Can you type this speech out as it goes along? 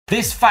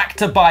This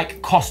Factor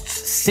bike costs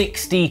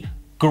 60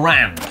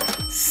 grand.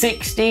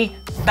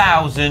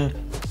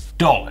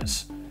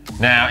 $60,000.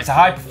 Now, it's a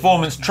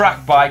high-performance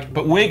track bike,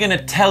 but we're going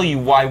to tell you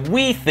why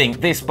we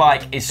think this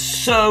bike is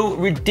so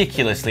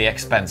ridiculously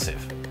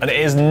expensive. And it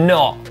is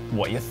not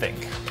what you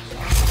think.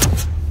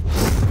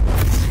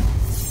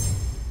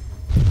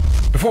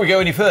 Before we go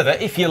any further,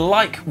 if you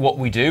like what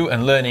we do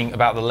and learning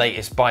about the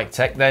latest bike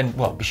tech, then,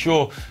 well, be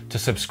sure to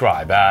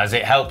subscribe, as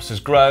it helps us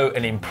grow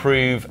and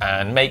improve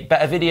and make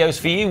better videos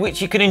for you, which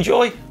you can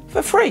enjoy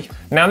for free.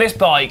 Now, this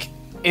bike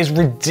is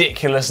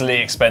ridiculously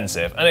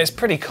expensive, and it's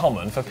pretty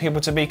common for people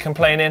to be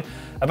complaining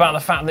about the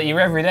fact that your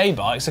everyday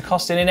bikes are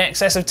costing in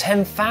excess of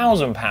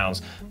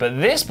 £10,000. But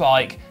this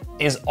bike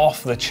is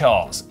off the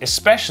charts,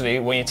 especially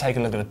when you take a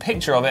look at the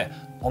picture of it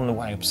on the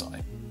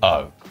website.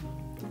 Oh,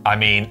 I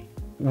mean,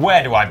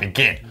 where do I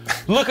begin?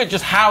 Look at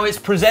just how it's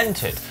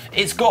presented.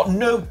 It's got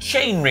no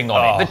chain ring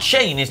on it. The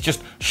chain is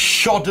just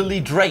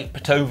shoddily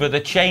draped over the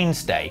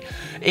chainstay.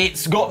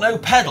 It's got no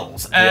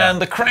pedals,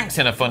 and the crank's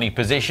in a funny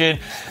position.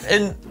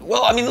 And,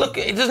 well, I mean, look,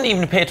 it doesn't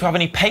even appear to have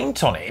any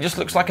paint on it. It just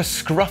looks like a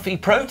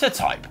scruffy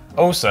prototype.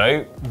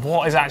 Also,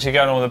 what is actually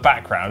going on in the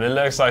background? It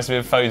looks like to be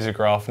a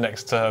photograph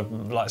next to,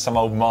 like, some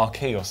old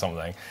marquee or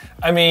something.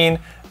 I mean,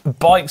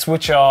 bikes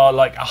which are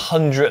like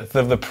 1/100th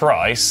of the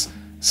price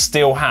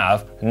still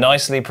have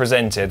nicely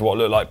presented what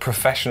look like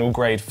professional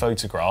grade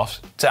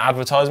photographs to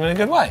advertise them in a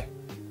good way.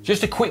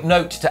 Just a quick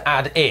note to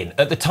add in.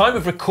 At the time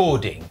of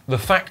recording, the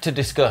Factor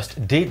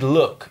discussed did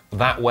look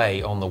that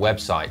way on the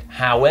website.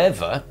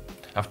 However,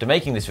 after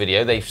making this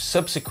video, they've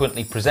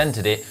subsequently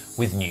presented it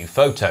with new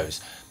photos.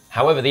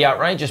 However, the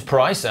outrageous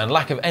price and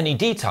lack of any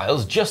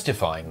details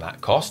justifying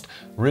that cost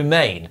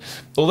remain.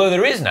 Although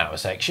there is now a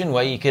section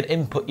where you can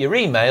input your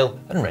email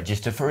and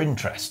register for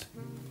interest.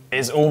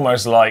 It's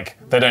almost like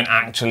they don't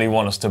actually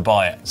want us to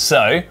buy it.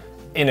 So,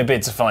 in a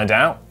bid to find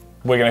out,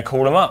 we're going to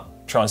call them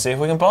up, try and see if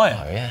we can buy it.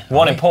 Oh, yeah.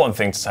 One important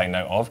thing to take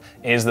note of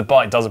is the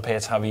bike does appear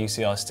to have a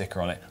UCI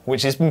sticker on it,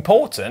 which is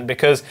important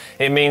because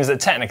it means that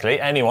technically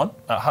anyone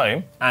at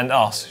home and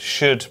us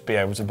should be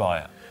able to buy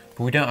it.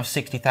 But we don't have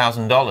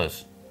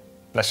 $60,000.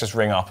 Let's just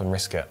ring up and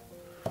risk it.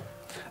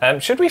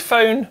 Should we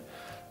phone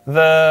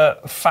the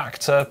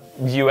Factor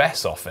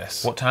US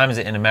office? What time is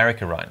it in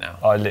America right now?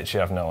 I literally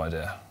have no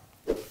idea.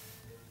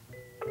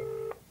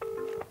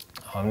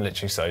 I'm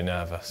literally so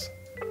nervous.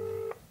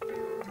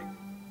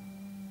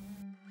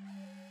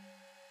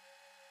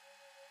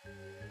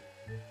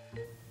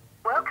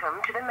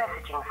 Welcome to the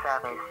messaging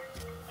service.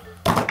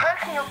 The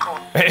person you're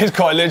calling. It is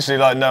quite literally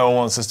like no one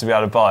wants us to be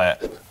able to buy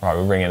it. Right,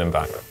 we're ringing them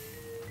back.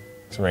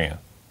 It's ringing.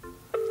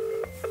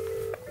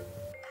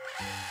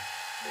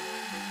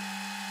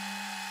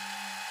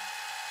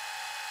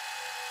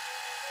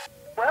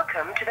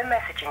 Welcome to the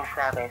messaging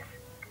service.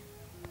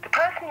 The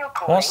person you're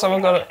calling What's someone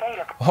is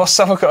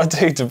got to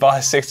do to buy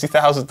a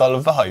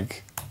 $60,000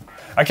 bike?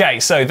 Okay,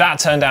 so that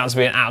turned out to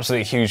be an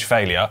absolutely huge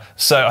failure,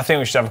 so I think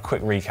we should have a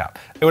quick recap.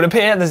 It would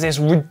appear there's this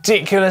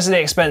ridiculously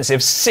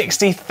expensive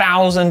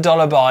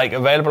 $60,000 bike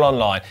available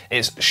online.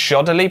 It's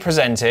shoddily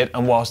presented,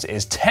 and whilst it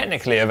is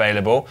technically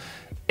available,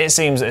 it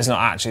seems that it's not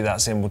actually that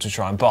simple to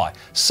try and buy.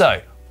 So,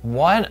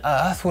 why on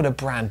earth would a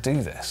brand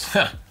do this?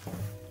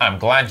 I'm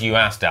glad you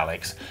asked,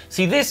 Alex.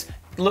 See, this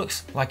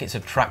looks like it's a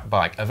track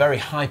bike, a very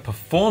high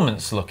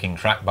performance looking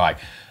track bike.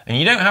 And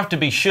you don't have to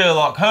be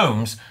Sherlock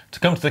Holmes to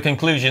come to the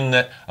conclusion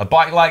that a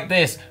bike like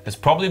this has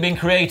probably been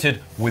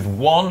created with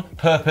one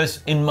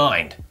purpose in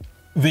mind: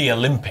 the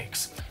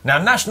Olympics. Now,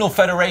 national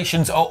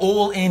federations are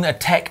all in a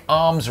tech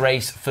arms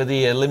race for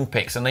the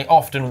Olympics, and they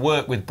often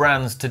work with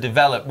brands to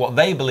develop what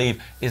they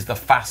believe is the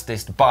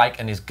fastest bike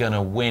and is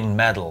gonna win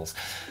medals.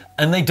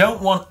 And they don't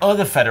want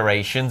other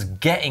federations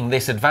getting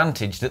this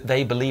advantage that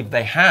they believe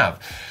they have.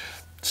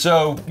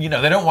 So, you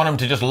know, they don't want them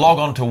to just log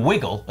on to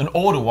Wiggle and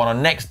order one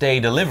on next day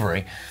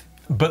delivery.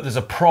 But there's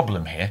a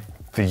problem here.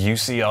 The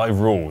UCI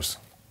rules.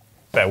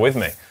 Bear with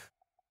me.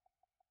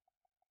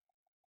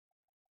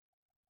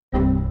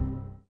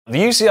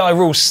 The UCI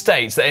rule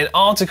states that in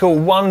Article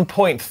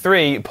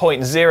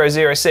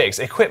 1.3.006,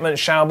 equipment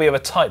shall be of a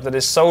type that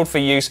is sold for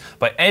use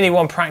by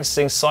anyone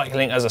practicing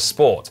cycling as a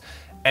sport.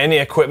 Any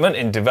equipment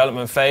in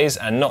development phase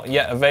and not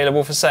yet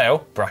available for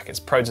sale, brackets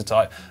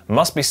prototype,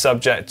 must be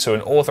subject to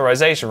an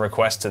authorization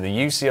request to the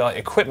UCI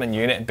equipment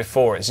unit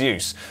before its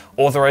use.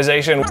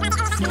 Authorization.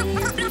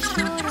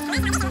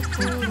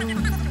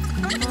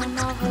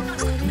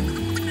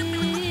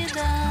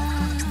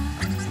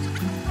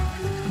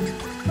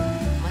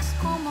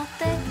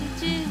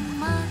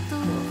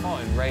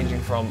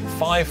 Ranging from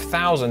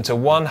 5,000 to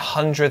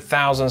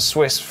 100,000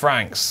 Swiss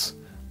francs.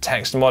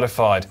 Text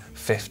modified,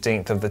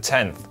 15th of the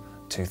 10th.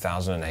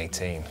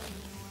 2018.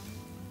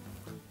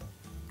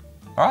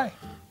 All right.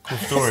 Cool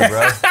story,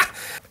 bro.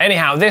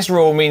 Anyhow, this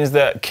rule means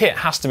that kit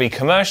has to be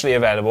commercially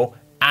available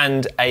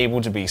and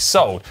able to be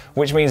sold,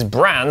 which means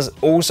brands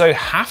also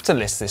have to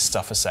list this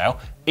stuff for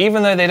sale,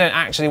 even though they don't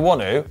actually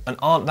want to and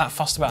aren't that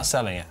fussed about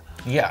selling it.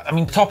 Yeah, I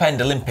mean,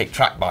 top-end Olympic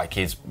track bike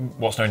is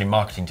what's known in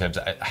marketing terms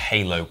as a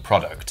halo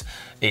product.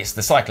 It's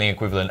the cycling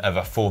equivalent of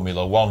a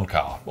Formula One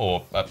car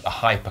or a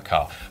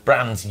hypercar.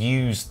 Brands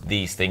use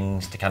these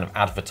things to kind of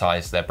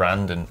advertise their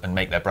brand and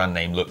make their brand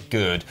name look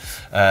good,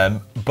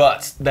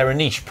 but they're a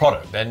niche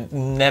product. They're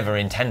never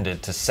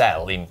intended to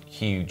sell in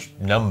huge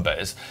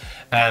numbers,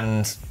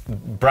 and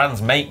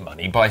brands make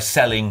money by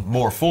selling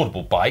more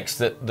affordable bikes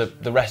that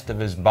the rest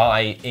of us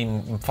buy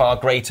in far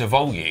greater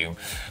volume.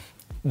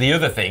 The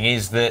other thing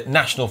is that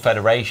national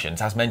federations,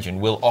 as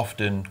mentioned, will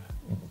often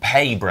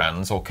pay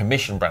brands or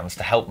commission brands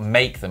to help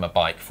make them a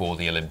bike for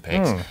the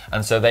Olympics,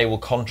 and so they will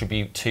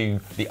contribute to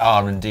the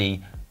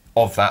R&D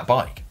of that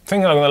bike.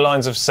 Thinking along the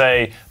lines of,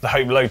 say, the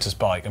Hope Lotus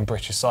bike and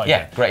British cycling.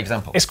 Yeah, great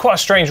example. It's quite a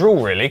strange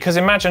rule, really, because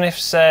imagine if,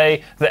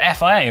 say, the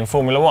FIA in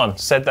Formula One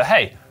said that,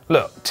 hey,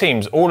 look,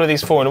 teams, all of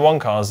these Formula One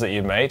cars that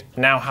you've made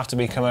now have to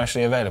be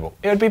commercially available.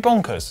 It would be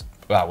bonkers.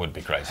 That would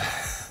be crazy.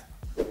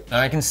 Now,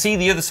 I can see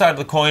the other side of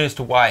the coin as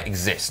to why it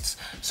exists.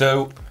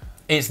 So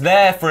it's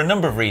there for a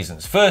number of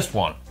reasons. First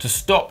one, to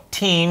stop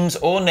teams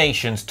or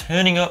nations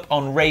turning up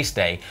on race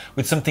day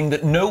with something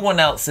that no one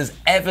else has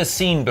ever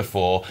seen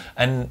before,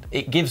 and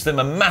it gives them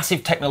a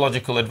massive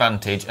technological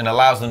advantage and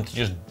allows them to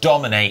just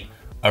dominate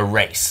a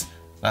race.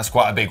 That's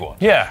quite a big one.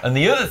 Yeah. And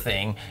the other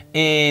thing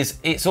is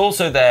it's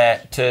also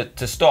there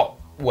to stop,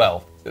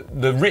 well,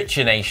 the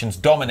richer nations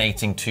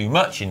dominating too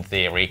much in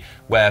theory,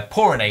 where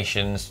poorer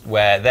nations,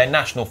 where their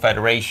national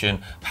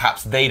federation,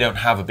 perhaps they don't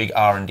have a big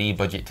R&D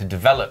budget to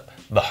develop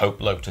the Hope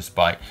Lotus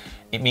bike.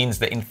 It means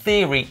that in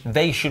theory,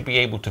 they should be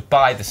able to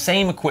buy the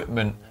same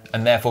equipment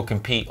and therefore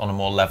compete on a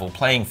more level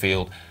playing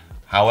field.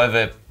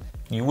 However,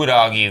 you would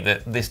argue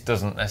that this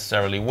doesn't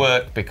necessarily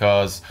work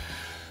because,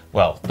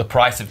 well, the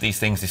price of these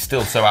things is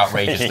still so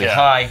outrageously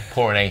high,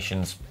 poorer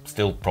nations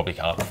still probably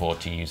can't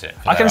afford to use it.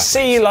 I can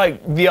see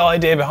like the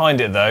idea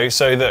behind it though,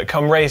 so that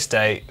come race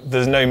day,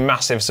 there's no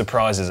massive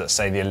surprises at,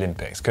 say, the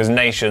Olympics, because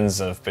nations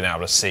have been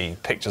able to see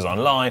pictures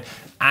online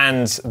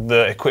and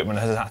the equipment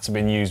has had to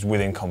be used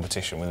within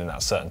competition within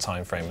that certain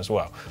time frame as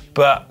well.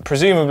 But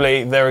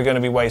presumably there are going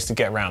to be ways to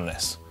get around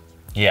this.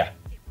 Yeah,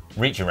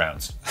 reach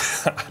arounds.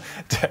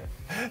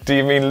 Do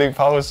you mean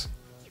loopholes,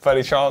 by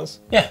any chance?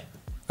 Yeah.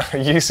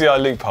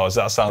 UCI loopholes,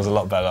 that sounds a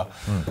lot better.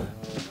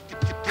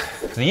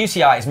 So the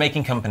UCI is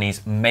making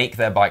companies make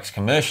their bikes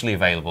commercially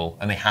available,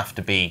 and they have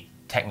to be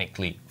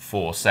technically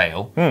for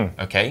sale,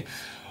 okay?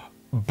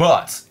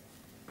 But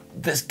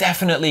there's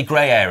definitely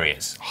grey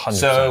areas. 100%.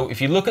 So if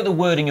you look at the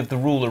wording of the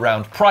rule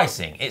around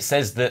pricing, it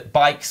says that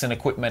bikes and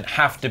equipment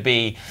have to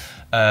be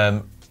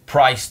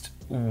priced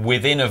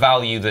within a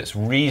value that's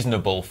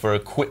reasonable for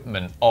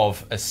equipment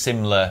of a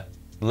similar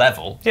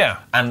level. Yeah.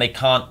 And they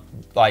can't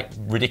like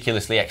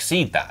ridiculously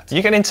exceed that.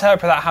 You can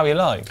interpret that how you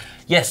like.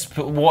 Yes,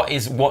 but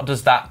what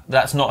does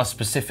that's not a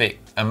specific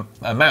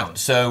amount.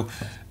 So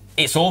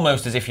it's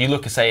almost as if you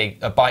look at, say,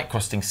 a bike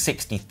costing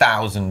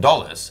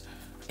 $60,000,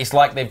 it's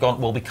like they've gone,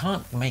 well, we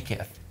can't make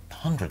it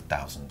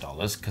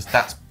 $100,000 because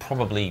that's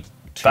probably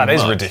too much. That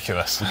is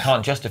ridiculous. We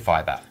can't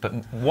justify that. But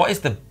what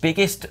is the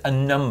biggest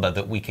number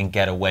that we can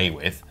get away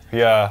with?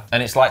 Yeah.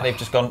 And it's like they've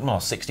just gone, oh,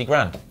 60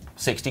 grand,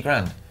 60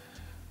 grand.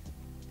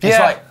 It's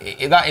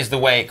like, that is the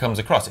way it comes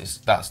across.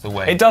 That's the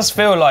way. It does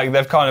feel like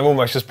they've kind of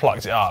almost just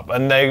plucked it up,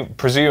 and they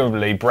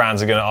presumably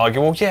brands are going to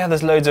argue, well, yeah,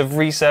 there's loads of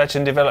research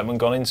and development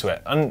gone into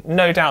it, and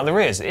no doubt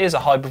there is. It is a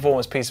high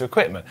performance piece of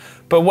equipment,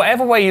 but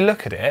whatever way you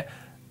look at it,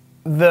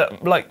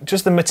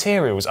 just the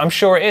materials, I'm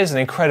sure it is an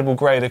incredible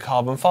grade of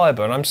carbon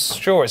fibre, and I'm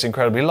sure it's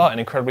incredibly light and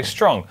incredibly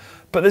strong.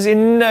 But there's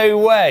in no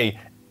way,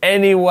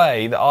 any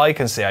way that I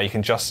can see how you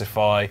can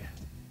justify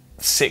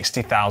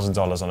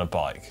 $60,000 on a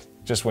bike,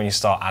 just when you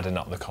start adding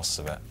up the costs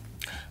of it.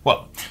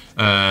 Well,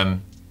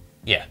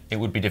 yeah, it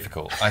would be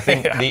difficult. I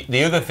think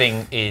the other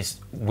thing is,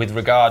 with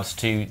regards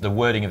to the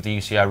wording of the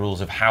UCI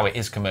rules of how it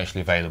is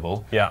commercially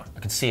available, I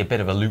can see a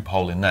bit of a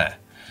loophole in there.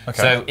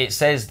 Okay. So it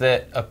says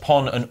that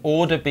upon an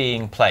order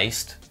being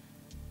placed,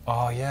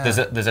 there's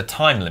a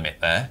time limit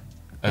there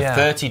of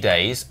 30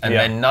 days and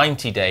then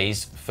 90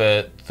 days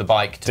for the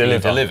bike to be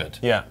delivered.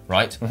 Yeah.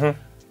 Right? Mm-hmm.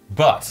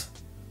 But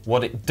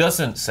what it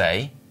doesn't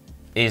say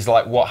is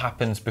like what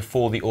happens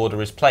before the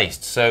order is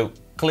placed. So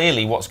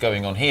clearly what's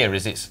going on here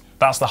is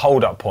that's the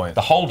hold-up point.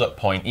 The hold-up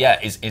point,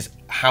 is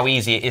how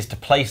easy it is to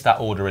place that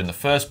order in the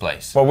first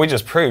place. Well, we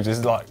just proved,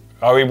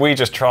 we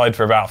just tried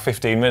for about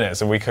 15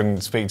 minutes and we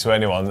couldn't speak to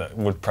anyone that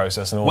would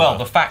process an order. Well,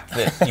 the fact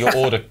that your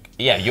order,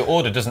 your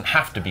order doesn't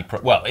have to be,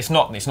 it's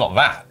not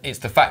that. It's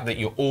the fact that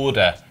your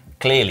order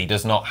clearly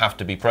does not have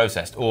to be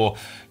processed. Or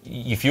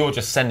if you're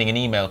just sending an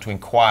email to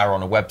inquire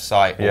on a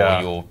website, or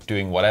you're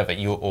doing whatever,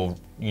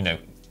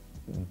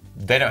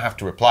 they don't have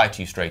to reply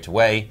to you straight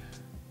away.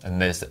 And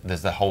there's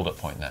the hold-up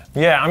point there.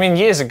 Yeah, I mean,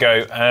 years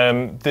ago,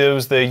 there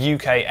was the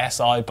UK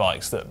SI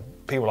bikes that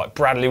people like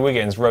Bradley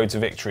Wiggins rode to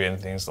victory and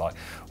things like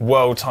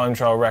world time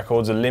trial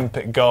records,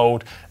 Olympic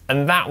gold,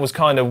 and that was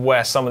kind of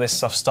where some of this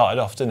stuff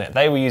started off, didn't it?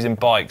 They were using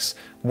bikes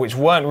which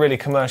weren't really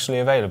commercially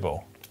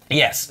available.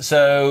 Yes,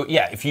 so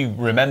if you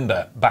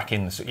remember back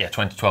in the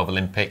 2012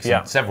 Olympics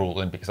and several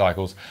Olympic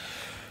cycles,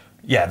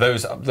 Yeah,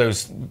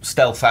 those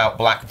stealth out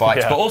black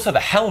bikes, Yeah. but also the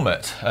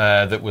helmet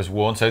that was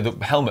worn. So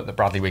the helmet that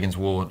Bradley Wiggins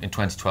wore in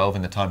 2012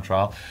 in the time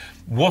trial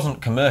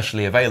wasn't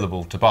commercially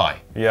available to buy.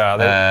 Yeah,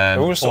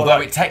 they all sort of although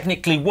like... it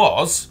technically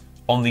was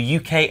on the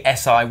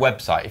UKSI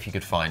website, if you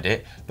could find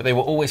it, but they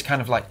were always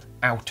kind of like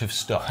out of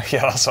stock.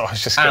 Yeah, that's what I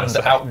was just going to And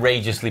say.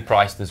 outrageously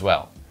priced as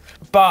well.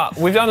 But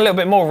we've done a little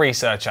bit more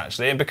research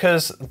actually, and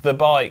because the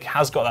bike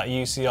has got that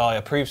UCI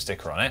approved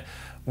sticker on it,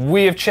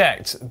 we have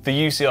checked the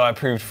UCI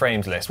approved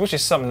frames list, which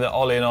is something that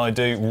Ollie and I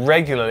do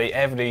regularly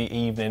every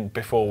evening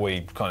before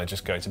we kind of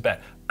just go to bed.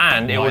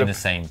 And Not in the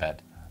same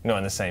bed. Not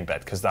in the same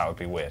bed, because that would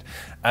be weird.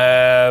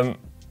 And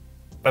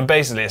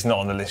basically it's not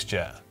on the list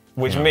yet,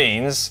 which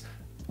means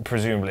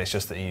presumably it's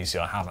just that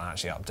UCI haven't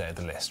actually updated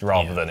the list,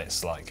 rather than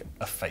it's like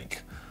a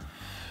fake.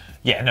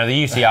 Yeah, no,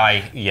 the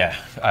UCI,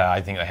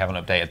 I think they haven't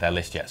updated their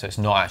list yet, so it's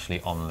not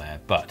actually on there,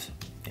 but...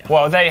 Yeah.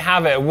 Well, there you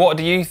have it. What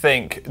do you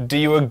think? Do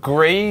you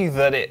agree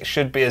that it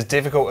should be as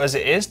difficult as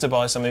it is to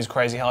buy some of these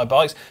crazy high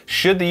bikes?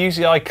 Should the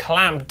UCI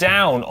clamp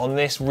down on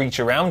this reach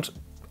around,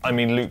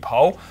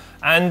 loophole?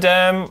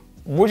 And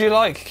would you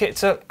like kit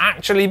to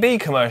actually be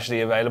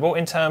commercially available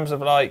in terms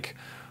of like,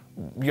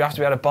 you have to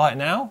be able to buy it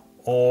now?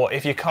 Or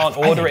if you can't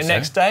order it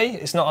next day,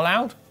 it's not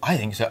allowed? I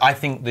think so. I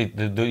think the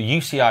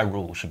UCI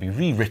rule should be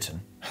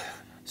rewritten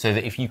so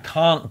that if you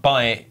can't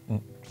buy it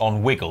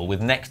on Wiggle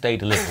with next day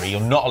delivery, you're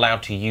not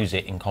allowed to use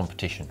it in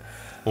competition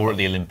or at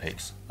the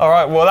Olympics. All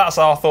right, well, that's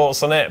our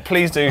thoughts on it.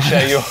 Please do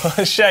share your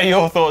share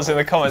your thoughts in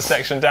the comment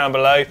section down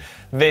below.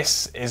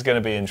 This is going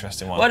to be an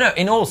interesting one. Well, no,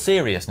 in all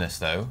seriousness,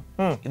 though,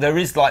 there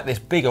is like this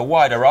bigger,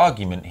 wider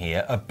argument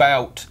here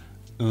about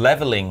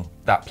levelling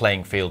that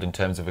playing field in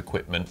terms of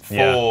equipment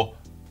for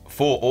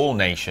all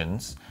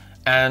nations.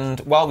 And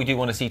while we do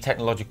want to see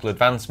technological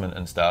advancement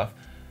and stuff,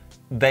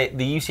 the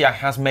UCI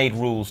has made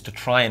rules to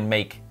try and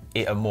make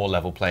it a more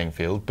level playing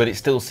field, but it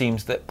still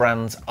seems that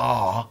brands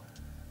are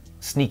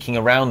sneaking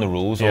around the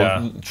rules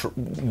or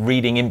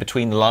reading in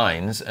between the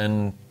lines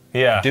and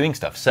doing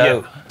stuff.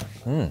 So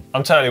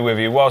I'm totally with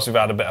you. Whilst we've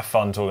had a bit of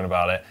fun talking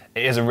about it,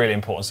 it is a really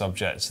important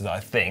subject that I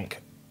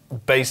think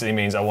basically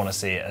means I want to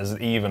see it as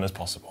even as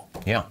possible.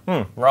 Yeah.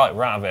 Right,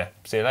 we're out of here.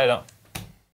 See you later.